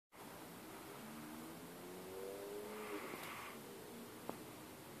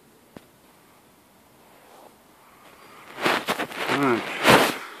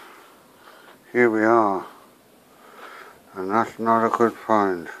Right, here we are, and that's not a good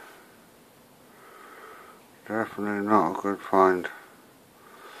find. Definitely not a good find.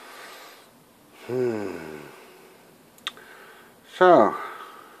 So,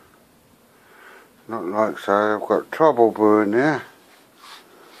 not like so, I've got trouble brewing here.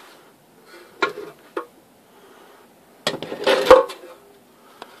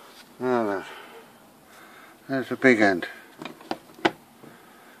 Now there's the big end.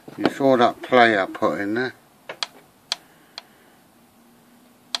 You saw that play I put in there?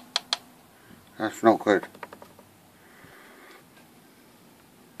 That's not good.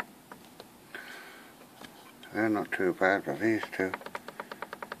 They're not too bad, but these two,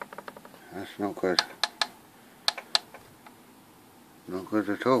 that's not good. Not good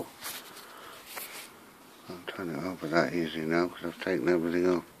at all. I'll turn it over that easy now because I've taken everything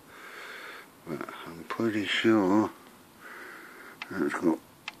off. But I'm pretty sure that's got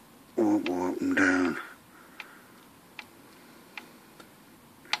wobble up and down.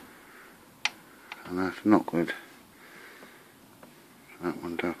 And that's not good. That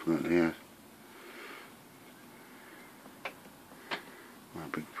one definitely has. My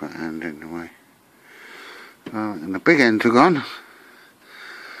big fat hand in the way. And the big ends are gone.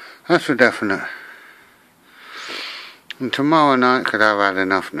 That's for definite. And tomorrow night, because I've had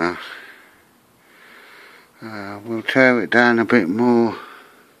enough now, we'll tear it down a bit more.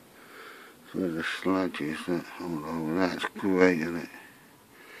 So the sludge is that. Oh, that's great, isn't it?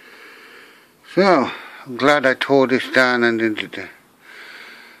 So, I'm glad I tore this down and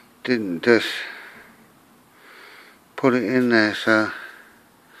didn't just put it in there. So,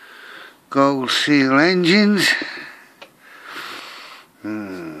 Gold Seal engines,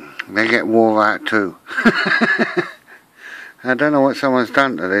 they get wore out too. I don't know what someone's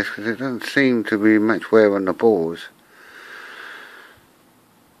done to this because it doesn't seem to be much wear on the bores.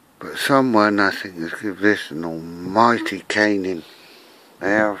 But someone, I think, has given this an almighty caning. They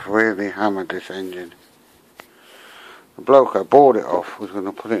have really hammered this engine. The bloke I bought it off was going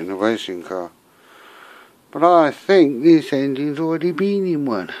to put it in a racing car. But I think this engine's already been in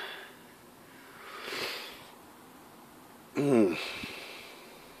one. And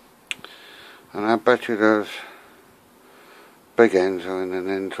I bet you those big ends are in an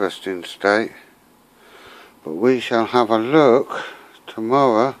interesting state. But we shall have a look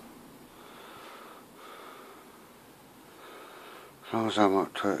tomorrow. As long as I'm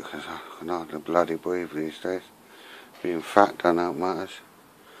up to it, because I can hardly bloody breathe these days. Being fat done out matters.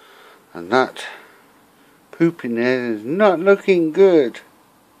 And that poop in there is not looking good.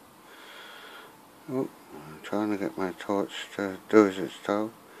 Oh, I'm trying to get my torch to do as it's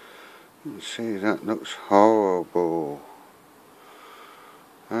told. You can see that looks horrible.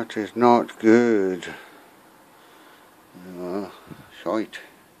 That is not good. Shite.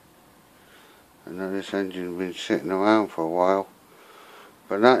 I know this engine's been sitting around for a while.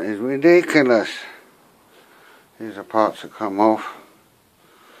 But that is ridiculous. These are parts that come off.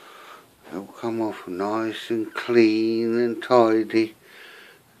 They'll come off nice and clean and tidy.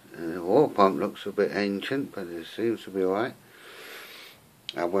 And the water pump looks a bit ancient, but it seems to be alright.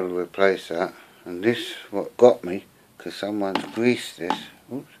 I will replace that. And this what got me, because someone's greased this.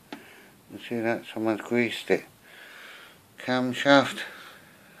 Oops. You see that? Someone's greased it. Camshaft.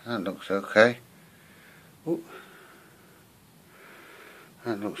 That looks okay. Ooh.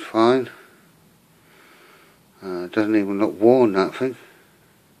 That looks fine. It doesn't even look worn, that thing.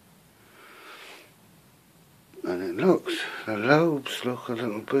 And it looks, the lobes look a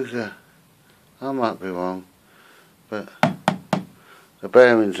little bigger. I might be wrong, but the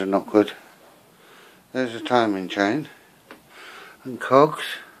bearings are not good. There's a timing chain and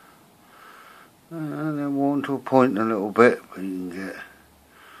cogs. And they're worn to a point a little bit, but you can get.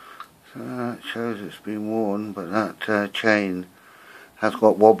 So that shows it's been worn, but that chain has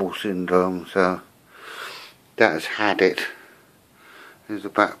got wobble syndrome, so that has had it. There's the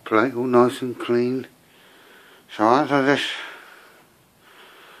back plate, all nice and clean. So either this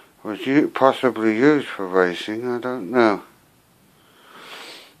was possibly used for racing, I don't know.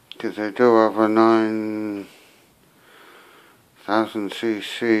 Because they do have a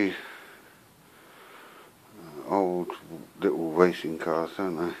 9,000cc old little racing cars,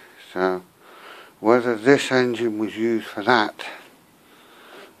 don't they? So whether this engine was used for that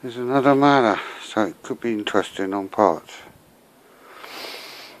is another matter, so it could be interesting on parts.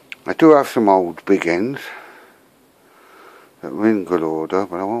 I do have some old big ends that are in good order,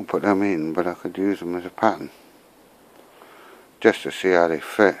 but I won't put them in, but I could use them as a pattern just to see how they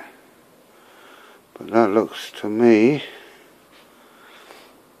fit. But that looks to me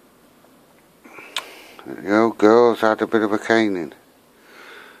The old girls had a bit of a caning.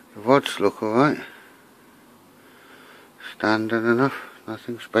 The rods look alright. Standard enough,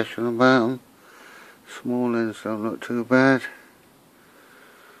 nothing special about them. Small ends don't look too bad.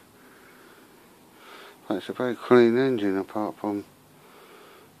 It's a very clean engine apart from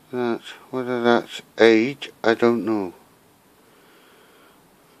that. Whether that's age, I don't know.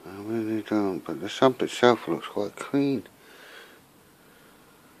 I really don't, but the sump itself looks quite clean.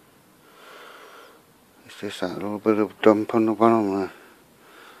 It's just that little bit of dump on the bottom there.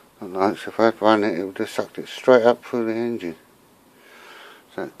 Not like if I'd run it, it would have sucked it straight up through the engine.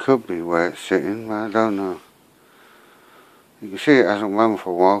 So it could be where it's sitting, but I don't know. You can see it hasn't run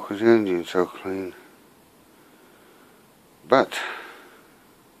for a while because the engine's so clean. But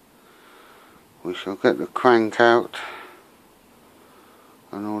we shall get the crank out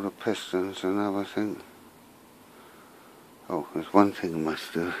and all the pistons and everything. Oh, there's one thing I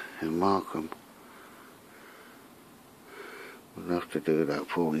must do and mark them. We'll have to do that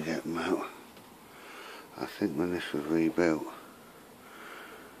before we get them out. I think when this was rebuilt,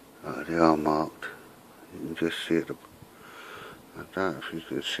 they are marked. You can just see it. I doubt if you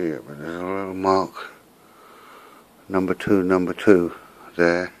can see it, but there's a little mark. Number 2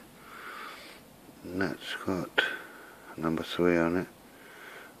 there. And that's got number 3 on it.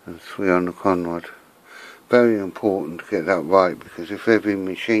 And 3 on the conrod. Very important to get that right, because if they've been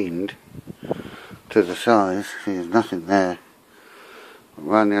machined to the size, see, there's nothing there.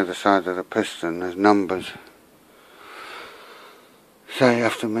 Around the other side of the piston there's numbers. So you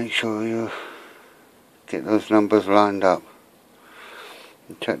have to make sure you get those numbers lined up.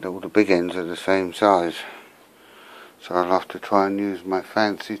 And check that all the big ends are the same size. So I'll have to try and use my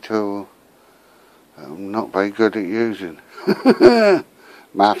fancy tool that I'm not very good at using.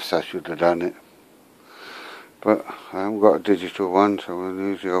 Maths, I should have done it. But I haven't got a digital one, so we'll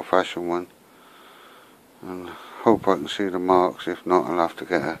use the old fashioned one. And hope I can see the marks. If not, I'll have to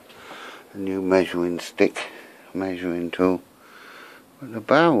get a new measuring stick, measuring tool. But the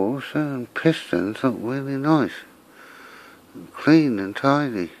barrels and pistons look really nice. And clean and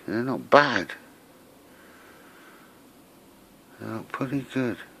tidy. They're not bad. They look pretty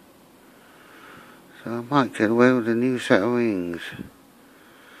good. So I might get away with a new set of rings.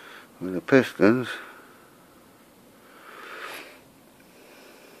 With the pistons.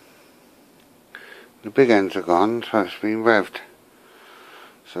 The big ends are gone, so it's been revved.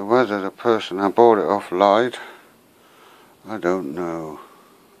 So whether the person I bought it off lied, I don't know.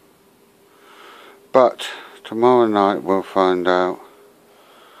 But tomorrow night we'll find out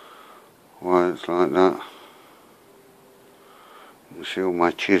why it's like that. You can see all my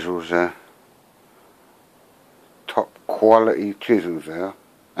chisels there. Top quality chisels there.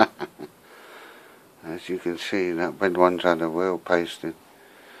 As you can see, that red one's had a real pasting.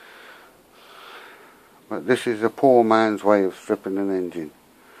 But this is a poor man's way of stripping an engine.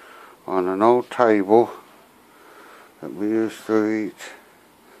 On an old table that we used to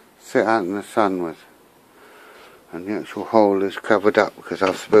sit out in the sun with. And the actual hole is covered up because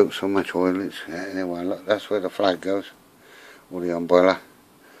I've spilt so much oil. Anyway, look, that's where the flag goes. Or the umbrella.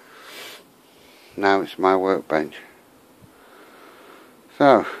 Now it's my workbench.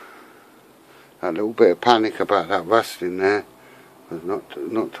 So, that little bit of panic about that rust in there was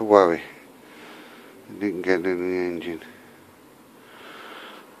not to worry. It didn't get in the engine.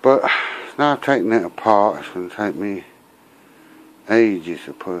 But now taking it apart, it's going to take me ages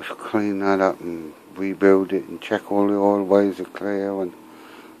to clean that up and rebuild it and check all the oil ways are clear and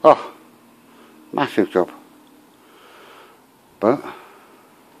massive job. But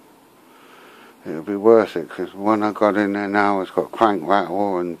it'll be worth it, because one I got in there now has got crank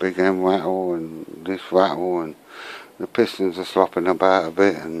rattle and big end rattle and this rattle, and the pistons are slopping about a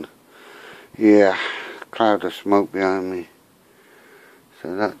bit, and yeah, cloud of smoke behind me.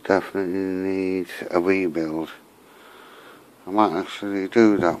 So that definitely needs a rebuild. I might actually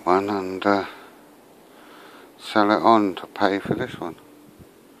do that one and sell it on to pay for this one.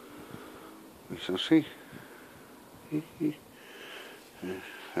 We shall see.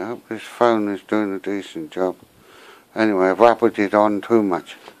 I hope this phone is doing a decent job. Anyway, I've rapid it on too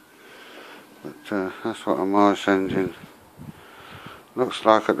much. But that's what a Morris engine looks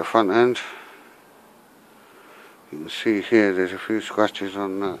like at the front end. You can see here there's a few scratches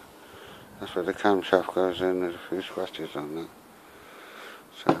on that. That's where the camshaft goes in, there's a few scratches on that.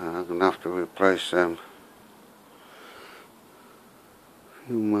 So I'm going to have to replace them. A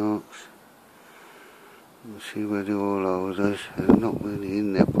few marks. You can see where the oil over is. They're not really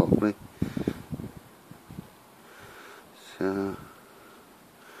in there properly. So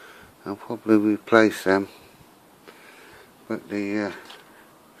I'll probably replace them. But the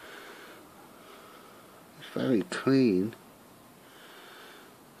very clean.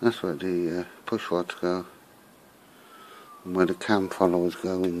 That's where the push rods go, and where the cam followers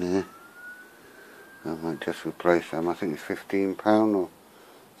go in there. I might just replace them. I think it's £15 or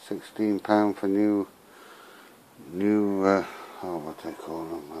 £16 for new oh, what they call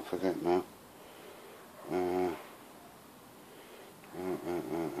them, I forget now.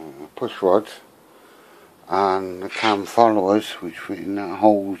 Push rods and the cam followers, which fit in that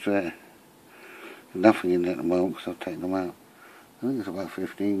holes there. There's nothing in it at the moment because I've taken them out. I think it's about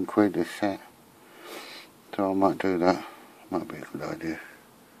 15 quid this set, so I might do that. Might be a good idea.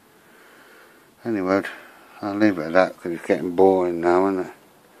 Anyway, I'll leave it at that because it's getting boring now, isn't it?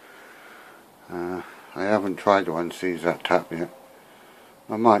 I haven't tried to unseize that tap yet.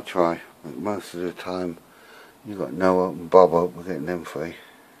 I might try, but most of the time you've got no up and bob up, we're getting them free.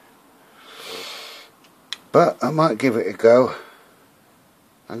 But I might give it a go.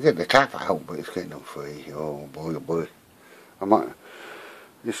 I'll get the tap out, but it's getting them free. Oh boy, oh boy. I might.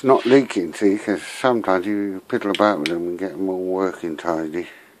 It's not leaking, see, because sometimes you piddle about with them and get them all working tidy,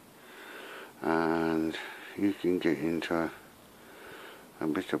 and you can get into a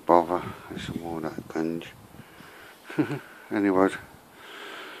bit of bother with some more of that gunge. Anyway,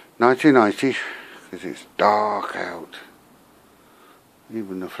 nighty-nighty, because it's dark out.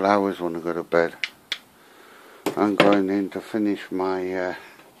 Even the flowers want to go to bed. I'm going in to finish my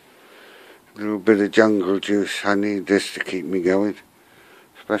little bit of jungle juice. I need this to keep me going,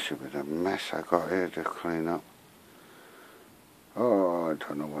 especially with the mess I got here to clean up. Oh, I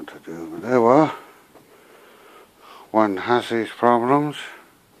don't know what to do, but there we are. One has these problems,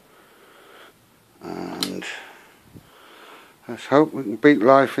 and let's hope we can beat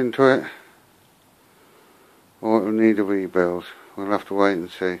life into it, or it'll need a rebuild. We'll have to wait and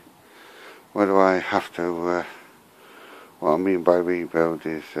see whether I have to. What I mean by rebuild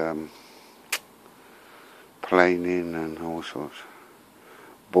is planing and all sorts,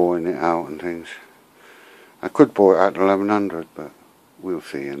 boring it out and things. I could bore it out to 1100, but we'll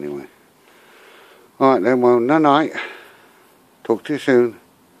see anyway. Alright then, well, night. Talk to you soon.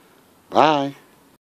 Bye.